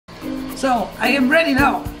So I am ready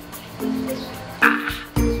now.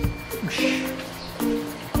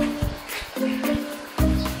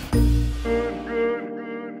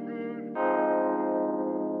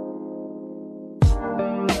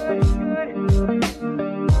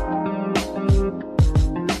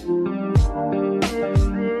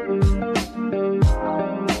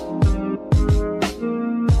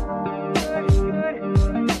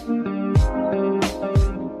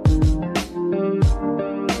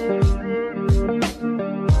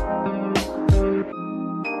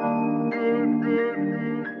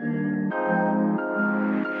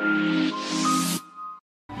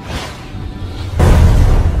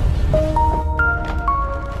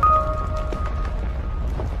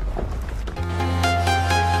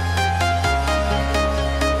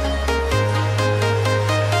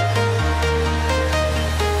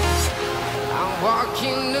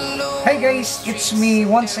 Hey guys, it's me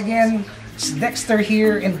once again. It's Dexter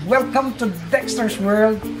here and welcome to Dexter's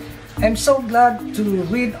World. I'm so glad to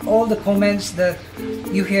read all the comments that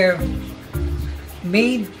you have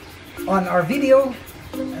made on our video.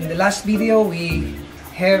 In the last video, we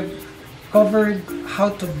have covered how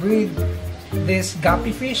to breed this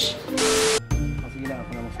guppy fish.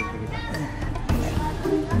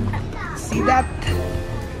 See that?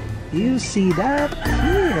 You see that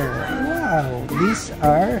here? Wow, these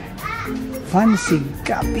are fancy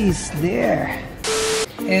guppies there.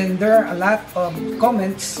 And there are a lot of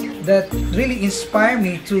comments that really inspire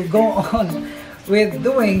me to go on with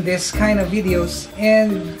doing this kind of videos.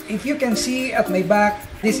 And if you can see at my back,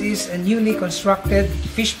 this is a newly constructed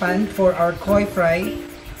fish pond for our koi fry.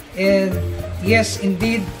 And yes,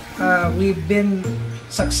 indeed, we've been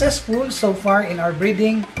successful so far in our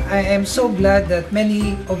breeding. I am so glad that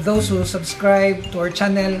many of those who subscribe to our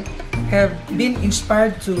channel have been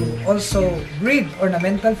inspired to also breed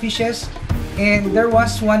ornamental fishes. And there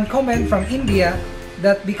was one comment from India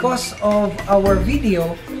that because of our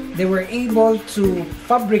video, they were able to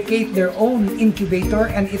fabricate their own incubator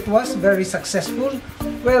and it was very successful.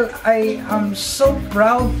 Well, I am so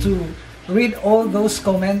proud to read all those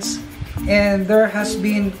comments. And there has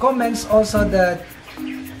been comments also that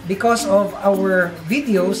because of our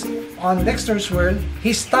videos on Dexter's World,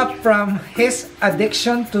 he stopped from his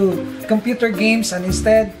addiction to computer games and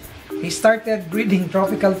instead he started breeding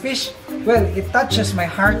tropical fish. Well, it touches my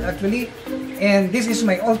heart actually, and this is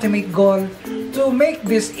my ultimate goal, to make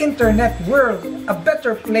this internet world a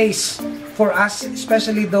better place for us,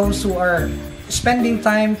 especially those who are spending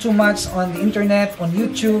time too much on the internet, on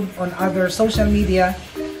YouTube, on other social media.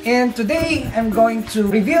 And today, I'm going to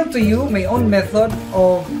reveal to you my own method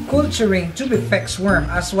of culturing Tubifex worm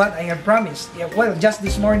as what I have promised. Yeah, well, just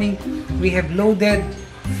this morning, we have loaded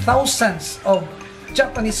thousands of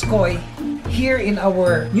Japanese koi here in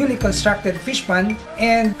our newly constructed fish pond.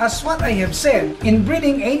 And as what I have said, in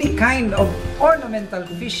breeding any kind of ornamental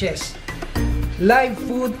fishes, live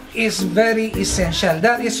food is very essential.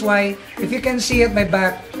 That is why, if you can see at my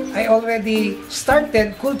back, I already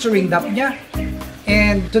started culturing dapnya.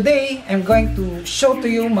 And today, I'm going to show to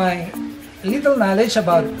you my little knowledge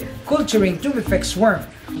about culturing Tubifex worm.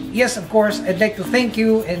 Yes, of course, I'd like to thank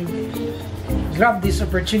you and grab this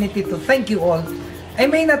opportunity to thank you all. I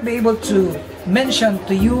may not be able to mention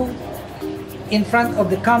to you in front of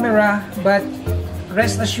the camera, but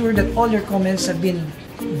rest assured that all your comments have been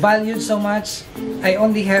valued so much. I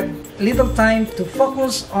only have little time to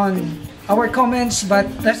focus on our comments, but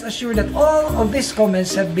rest assured that all of these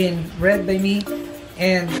comments have been read by me.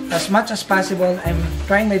 And as much as possible, I'm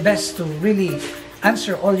trying my best to really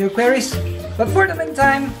answer all your queries. But for the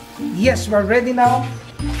meantime, yes, we're ready now.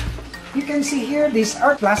 You can see here, these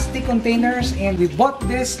are plastic containers and we bought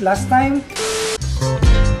this last time.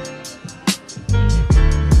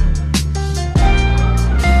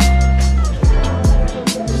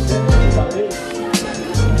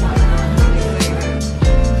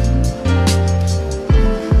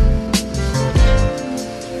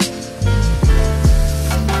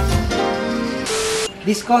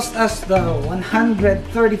 This cost us the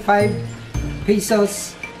 135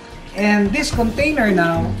 pesos, and this container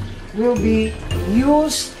now will be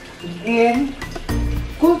used in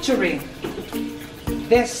culturing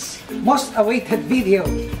this most awaited video,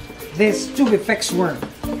 this Tubifex worm.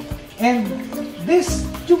 And this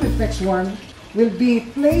Tubifex worm will be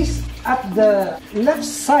placed at the left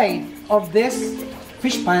side of this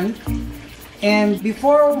fish pond. And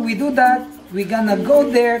before we do that, we're gonna go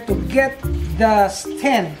there to get the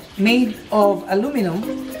stand made of aluminum.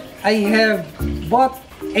 I have bought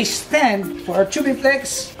a stand for our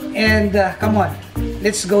Tubifex, and come on,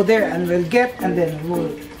 let's go there and we'll get, and then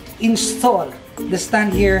we'll install the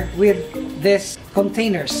stand here with these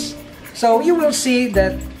containers. So you will see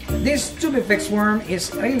that this Tubifex worm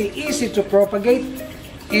is really easy to propagate,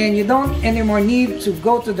 and you don't anymore need to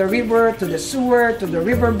go to the river, to the sewer, to the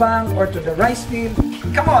riverbank, or to the rice field.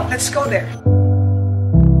 Come on, let's go there.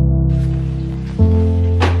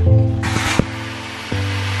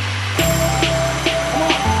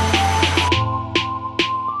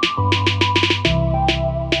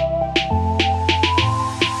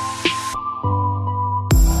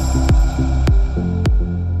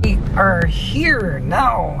 Are here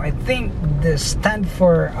now. I think the stand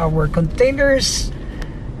for our containers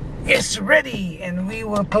is ready, and we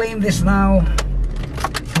will claim this now.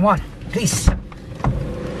 Come on, please.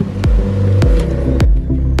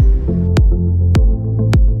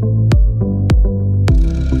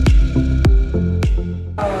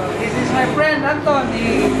 This is my friend Anton.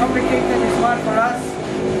 He fabricated this one for us,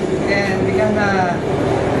 and we're gonna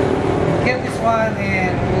get this one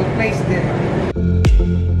and we'll place it.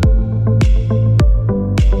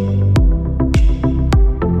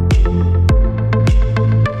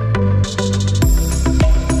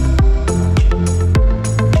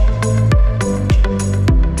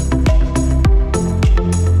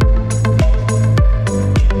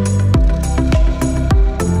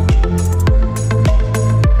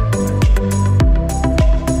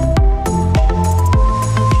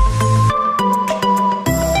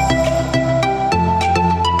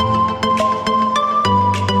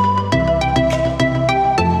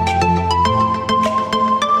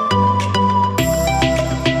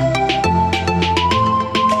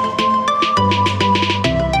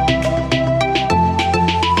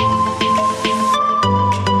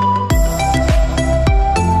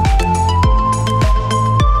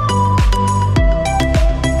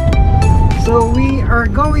 So we are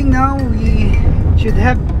going now. We should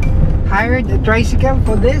have hired a tricycle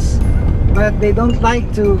for this, but they don't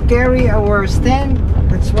like to carry our stand.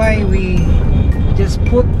 That's why we just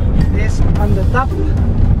put this on the top,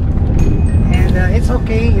 and it's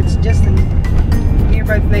okay. It's just a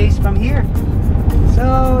nearby place from here.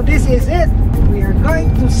 So this is it. We are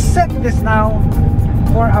going to set this now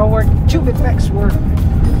for our Tubifex work.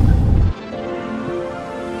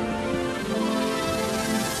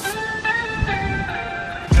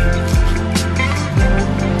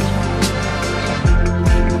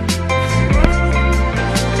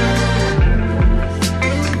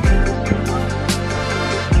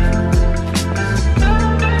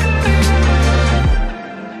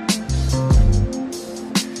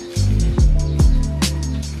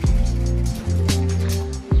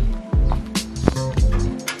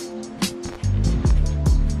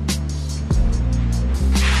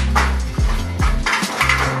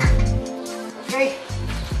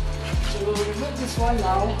 This one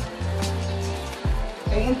now,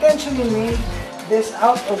 I intentionally made this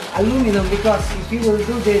out of aluminum, because if you will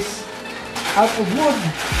do this out of wood,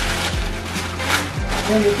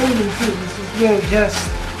 then the tendency is it will just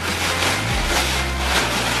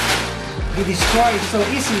be destroyed so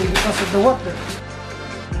easily because of the water.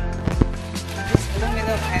 This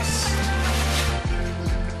aluminum has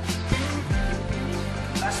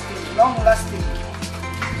long-lasting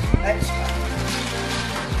lifespan.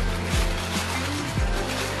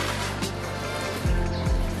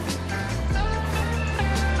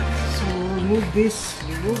 Remove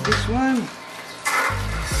this one,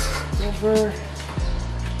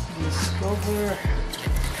 this cover,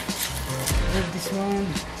 remove this one,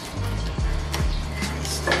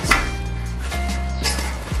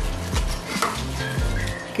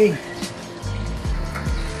 okay.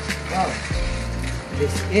 Wow,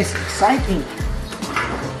 this is exciting.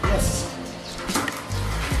 Yes.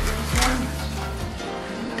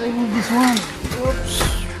 Remove this one. Oops.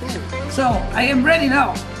 So I am ready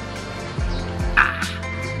now.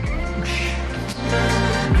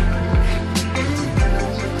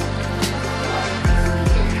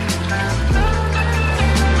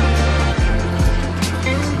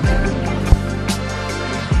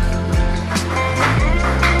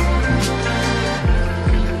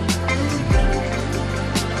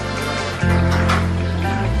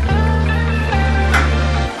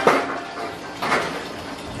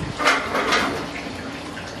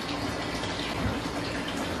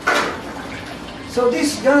 So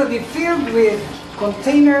this is gonna be filled with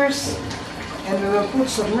containers, and we will put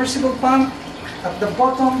submersible pump at the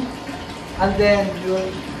bottom, and then we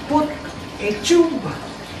will put a tube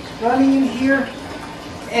running in here,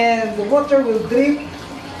 and the water will drip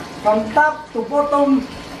from top to bottom,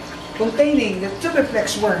 containing the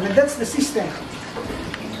Tubifex worm, and that's the system.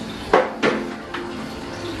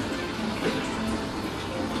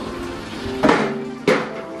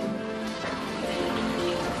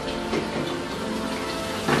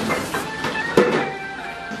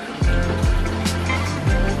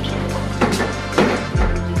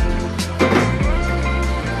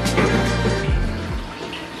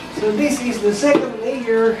 the second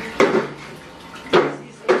layer. This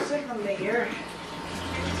is our second layer.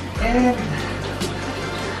 And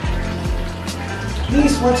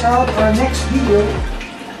please watch out our next video.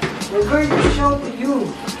 We're going to show to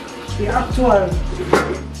you the actual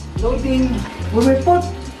loading. We will put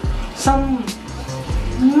some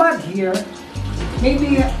mud here,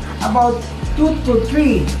 maybe about 2 to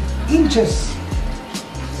 3 inches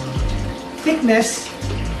thickness,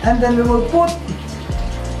 and then we will put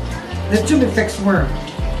the Tubifex worm.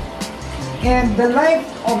 And the life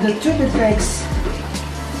of the Tubifex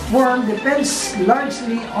worm depends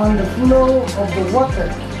largely on the flow of the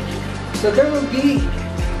water. So there will be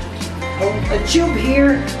a tube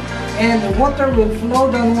here, and the water will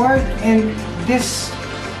flow downward, and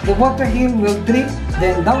the water here will drip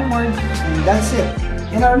then downward, and that's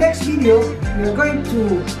it. In our next video, we're going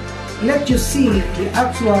to let you see the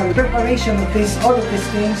actual preparation of all of these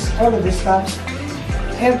things, all of this stuff.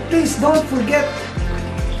 And please don't forget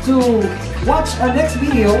to watch our next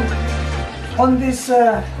video on this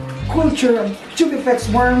culture of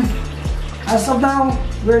Tubifex worm. As of now,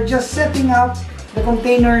 we're just setting up the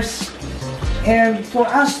containers, and for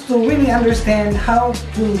us to really understand how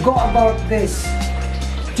to go about this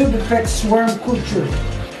Tubifex worm culture,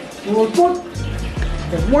 we will put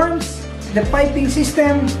the worms, the piping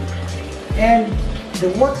system, and the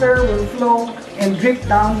water will flow and drip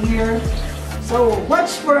down here. So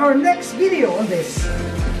watch for our next video on this,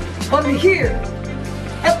 only here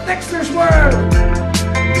at Dexter's World.